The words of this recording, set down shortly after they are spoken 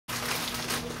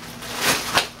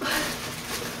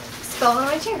fell on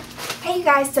my chair. Hey you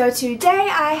guys, so today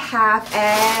I have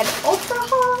an Ulta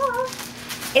haul.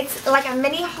 It's like a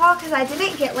mini haul because I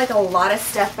didn't get like a lot of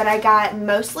stuff, but I got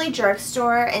mostly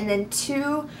drugstore and then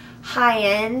 2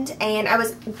 high-end, and I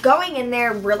was going in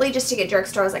there really just to get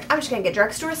drugstore. I was like, I'm just gonna get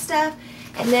drugstore stuff,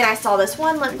 and then I saw this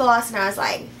one lip gloss and I was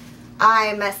like,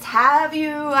 I must have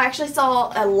you. I actually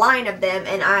saw a line of them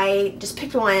and I just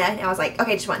picked one and I was like,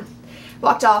 okay, just one.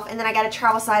 Walked off, and then I got a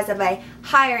travel size of a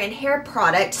higher end hair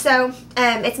product. So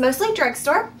it's mostly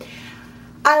drugstore.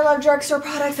 I love drugstore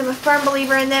products. I'm a firm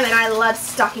believer in them, and I love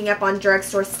stocking up on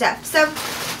drugstore stuff. So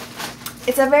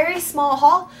it's a very small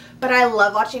haul, but I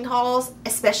love watching hauls,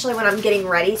 especially when I'm getting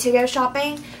ready to go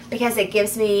shopping, because it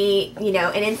gives me, you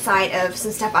know, an insight of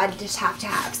some stuff I just have to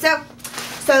have.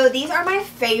 So these are my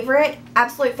favorite,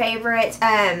 absolute favorite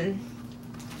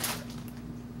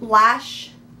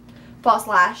false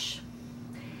lash.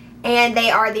 And they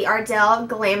are the Ardell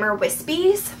Glamour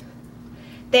Wispies.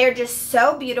 They're just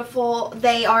so beautiful.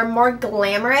 They are more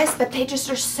glamorous, but they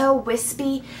just are so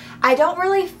wispy. I don't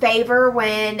really favor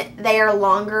when they are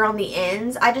longer on the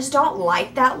ends. I just don't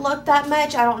like that look that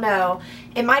much. I don't know.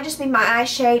 It might just be my eye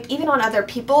shape. Even on other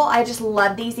people, I just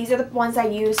love these. These are the ones I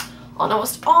use on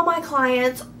almost all my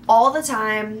clients all the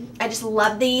time. I just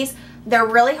love these. They're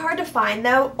really hard to find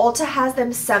though. Ulta has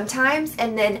them sometimes,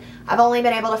 and then I've only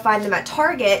been able to find them at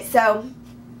Target. So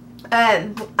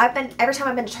every time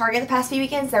I've been to Target the past few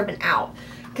weekends, they've been out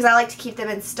because I like to keep them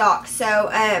in stock.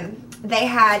 So they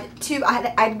had 2.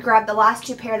 I grabbed the last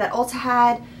 2 pair that Ulta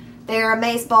had. They're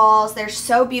amaze balls. They're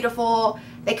so beautiful.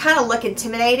 They kind of look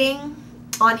intimidating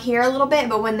on here a little bit,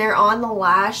 but when they're on the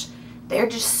lash, they're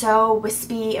just so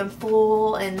wispy and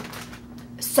full and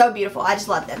so beautiful. I just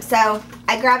love them. So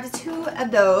I grabbed 2 of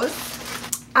those.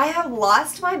 I have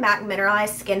lost my MAC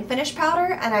Mineralized Skin Finish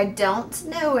Powder, and I don't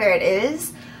know where it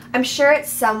is. I'm sure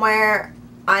it's somewhere.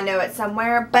 I know it's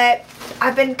somewhere, but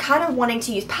I've been kind of wanting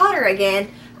to use powder again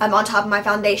on top of my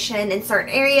foundation in certain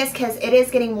areas because it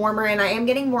is getting warmer and I am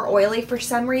getting more oily for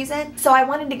some reason. So I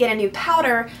wanted to get a new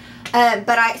powder.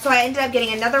 So I ended up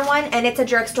getting another one, and it's a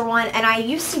drugstore one, and I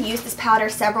used to use this powder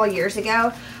several years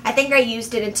ago. I think I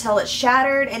used it until it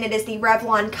shattered, and it is the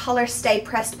Revlon Colorstay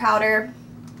Pressed Powder.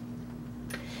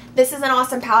 This is an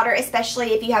awesome powder,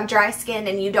 especially if you have dry skin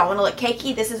and you don't want to look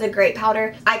cakey. This is a great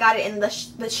powder. I got it in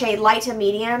the shade light to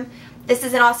medium. This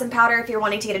is an awesome powder if you're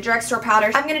wanting to get a drugstore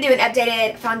powder. I'm going to do an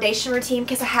updated foundation routine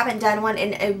because I haven't done one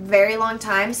in a very long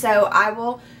time, so I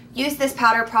will use this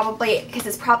powder probably because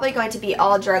it's probably going to be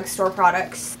all drugstore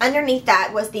products. Underneath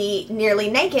that was the Nearly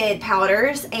Naked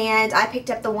powders, and I picked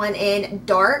up the one in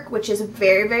dark, which is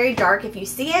very, very dark if you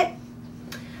see it.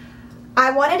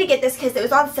 I wanted to get this because it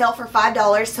was on sale for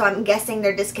 $5, so I'm guessing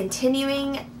they're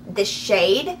discontinuing this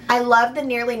shade. I love the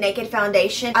Nearly Naked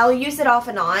foundation. I'll use it off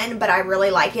and on, but I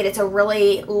really like it. It's a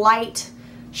really light,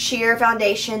 sheer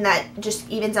foundation that just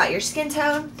evens out your skin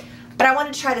tone. But I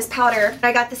wanted to try this powder.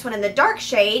 I got this one in the dark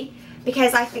shade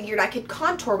because I figured I could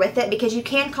contour with it, because you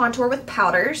can contour with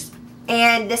powders.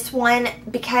 And this one,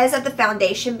 because of the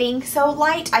foundation being so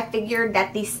light, I figured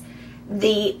that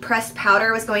the pressed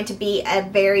powder was going to be a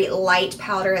very light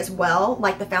powder as well,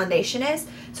 like the foundation is.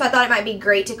 So I thought it might be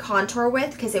great to contour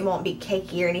with because it won't be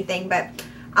cakey or anything. But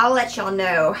I'll let y'all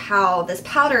know how this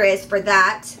powder is for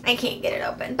that. I can't get it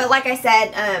open. But like I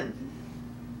said,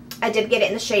 I did get it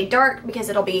in the shade dark because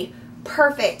it'll be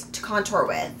perfect to contour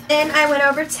with. Then I went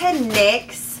over to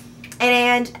NYX,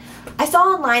 and I saw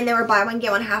online they were buy one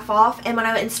get one half off, and when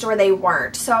I went in store they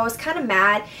weren't. So I was kind of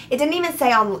mad. It didn't even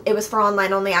say it was for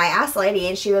online only. I asked the lady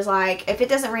and she was like, if it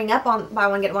doesn't ring up on buy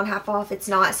one get one half off, it's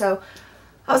not. So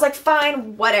I was like,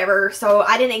 fine, whatever. So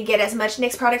I didn't get as much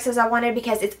NYX products as I wanted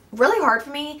because it's really hard for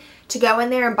me to go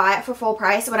in there and buy it for full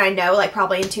price when I know like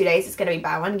probably in 2 days it's going to be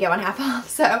buy one get one half off.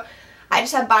 So I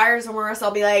just have buyer's remorse.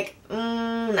 I'll be like,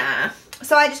 nah.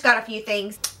 So I just got a few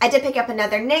things. I did pick up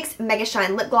another NYX Mega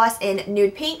Shine Lip Gloss in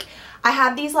Nude Pink. I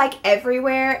have these like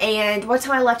everywhere, and one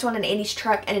time I left one in Andy's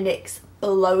truck and it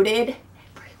exploded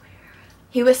everywhere.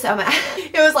 He was so mad.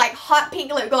 It was like hot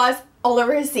pink lip gloss all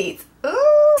over his seats. Ooh.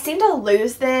 I seem to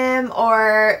lose them,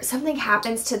 or something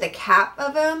happens to the cap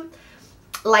of them.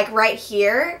 Like right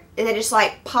here, and it just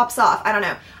like pops off. I don't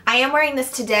know. I am wearing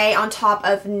this today on top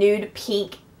of Nude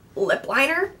Pink lip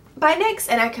liner by NYX,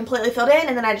 and I completely filled in,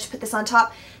 and then I just put this on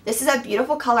top. This is a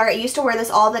beautiful color. I used to wear this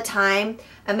all the time.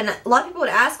 I mean, a lot of people would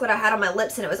ask what I had on my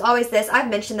lips, and it was always this. I've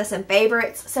mentioned this in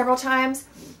favorites several times.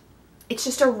 It's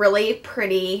just a really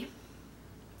pretty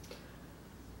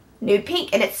nude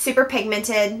pink, and it's super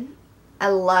pigmented. I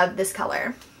love this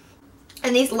color.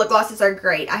 And these lip glosses are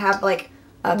great. I have like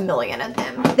a million of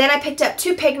them. Then I picked up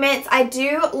 2 pigments. I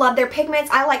do love their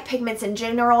pigments. I like pigments in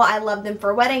general. I love them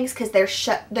for weddings because they're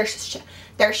so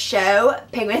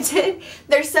pigmented.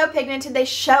 They're so pigmented. They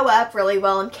show up really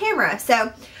well on camera.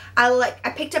 So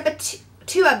I picked up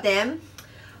 2 of them.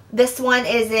 This one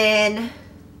is in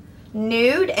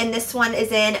Nude and this one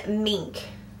is in Mink.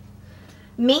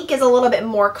 Mink is a little bit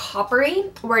more coppery,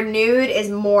 where Nude is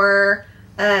more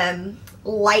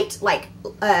light, like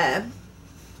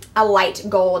a light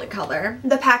gold color.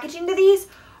 The packaging to these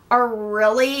are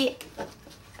really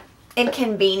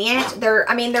inconvenient.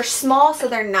 They're small, so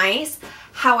they're nice.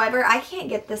 However, I can't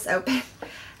get this open.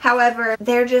 However,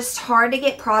 they're just hard to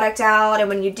get product out, and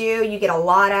when you do, you get a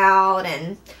lot out,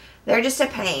 and they're just a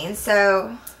pain.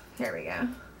 So, here we go.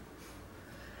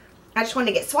 I just wanted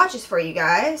to get swatches for you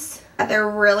guys. They're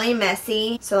really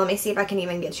messy, so let me see if I can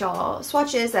even get y'all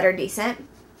swatches that are decent.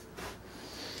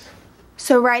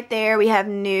 So right there we have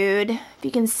Nude. If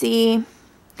you can see,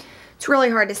 it's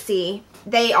really hard to see.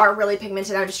 They are really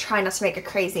pigmented. I'm just trying not to make a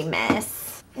crazy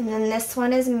mess. And then this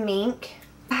one is Mink.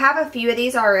 I have a few of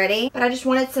these already, but I just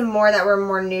wanted some more that were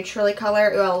more neutrally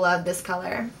colored. Ooh, I love this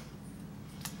color.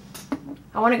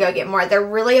 I want to go get more. They're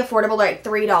really affordable, like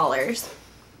 $3.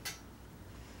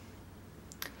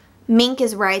 Mink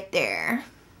is right there.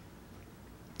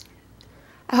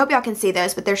 I hope y'all can see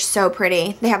those, but they're so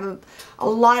pretty. They have a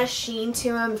lot of sheen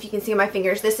to them. If you can see on my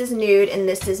fingers, this is Nude and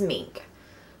this is Mink.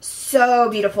 So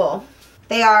beautiful.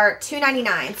 They are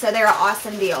 $2.99, so they're an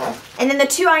awesome deal. And then the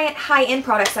 2 high-end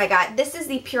products I got. This is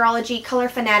the Pureology Color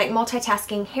Fanatic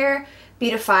Multitasking Hair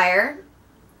Beautifier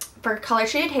for color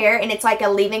treated hair, and it's like a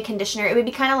leave-in conditioner. It would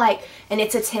be kind of like an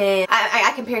It's a 10.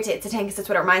 I compare it to It's a 10 because that's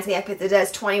what it reminds me of, because it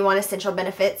does 21 essential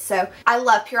benefits. So I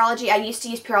love Pureology. I used to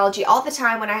use Pureology all the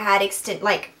time when I had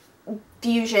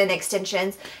fusion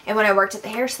extensions, and when I worked at the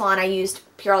hair salon I used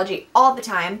Pureology all the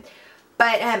time.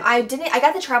 But I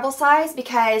got the travel size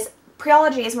because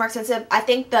Pureology is more expensive. I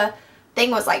think the thing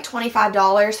was like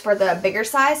 $25 for the bigger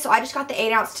size, so I just got the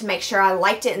 8 ounce to make sure I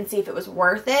liked it and see if it was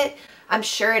worth it. I'm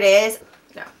sure it is.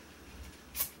 No.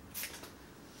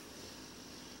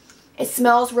 It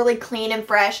smells really clean and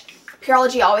fresh.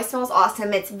 Pureology always smells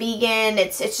awesome. It's vegan.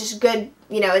 It's just good.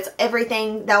 You know, it's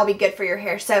everything that will be good for your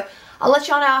hair. So I'll let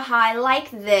y'all know how I like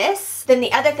this. Then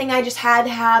the other thing I just had to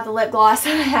have, the lip gloss I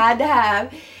had to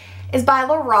have, is by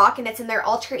LORAC, and it's in their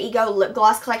Alter Ego lip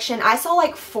gloss collection. I saw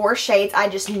like 4 shades I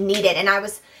just needed, and I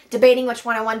was debating which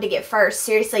one I wanted to get first.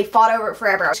 Seriously, fought over it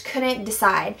forever. I just couldn't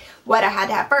decide what I had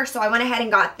to have first, so I went ahead and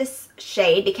got this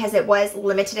shade because it was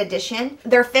limited edition.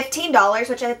 They're $15,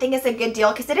 which I think is a good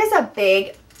deal because it is a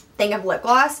big thing of lip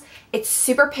gloss. It's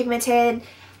super pigmented,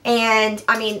 and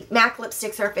I mean, MAC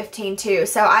lipsticks are $15 too,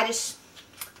 so I just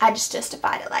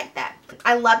justified it like that.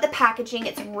 I love the packaging.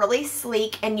 It's really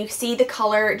sleek, and you see the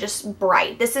color just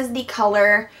bright. This is the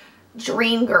color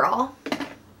Dream Girl.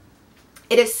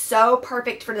 It is so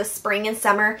perfect for the spring and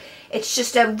summer. It's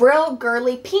just a real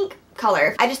girly pink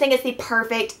color. I just think it's the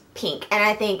perfect pink, and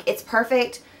I think it's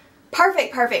perfect.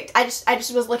 Perfect. I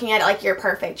just was looking at it like, you're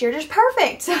perfect. You're just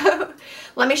perfect. So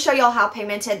let me show y'all how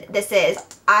pigmented this is.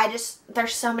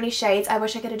 There's so many shades. I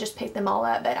wish I could have just picked them all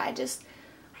up, but I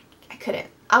couldn't.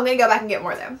 I'm going to go back and get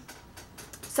more though.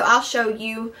 So I'll show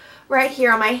you right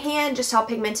here on my hand just how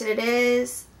pigmented it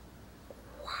is.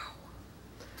 Wow.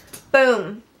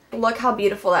 Boom. Look how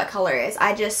beautiful that color is.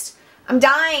 I'm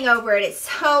dying over it.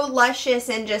 It's so luscious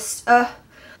and just,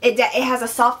 it has a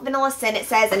soft vanilla scent, it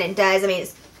says, and it does. I mean,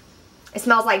 it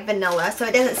smells like vanilla, so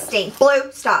it doesn't stink.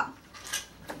 Blue, stop.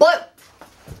 Blue.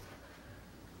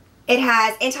 It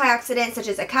has antioxidants such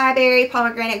as acai berry,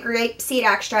 pomegranate, grape seed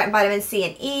extract, and vitamin C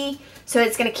and E. So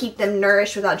it's going to keep them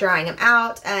nourished without drying them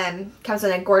out. Comes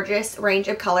in a gorgeous range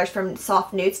of colors from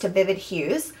soft nudes to vivid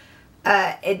hues.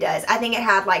 It does. I think it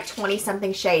had like 20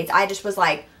 something shades. I was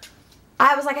like,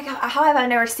 how have I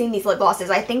never seen these lip glosses?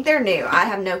 I think they're new. I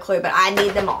have no clue, but I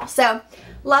need them all. So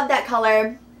love that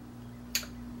color.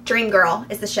 Dream Girl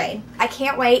is the shade. I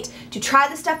can't wait to try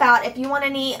this stuff out. If you want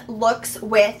any looks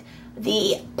with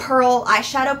the pearl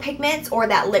eyeshadow pigments or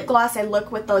that lip gloss I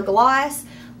look with the gloss,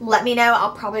 let me know.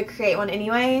 I'll probably create one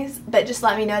anyways, but just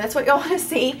let me know that's what y'all want to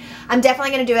see. I'm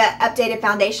definitely going to do an updated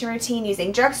foundation routine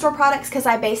using drugstore products because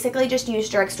I basically just use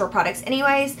drugstore products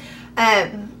anyways.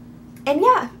 And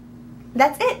yeah,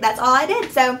 that's it. That's all I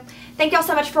did. So thank y'all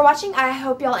so much for watching. I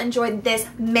hope y'all enjoyed this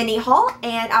mini haul,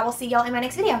 and I will see y'all in my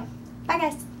next video. Bye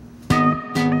guys.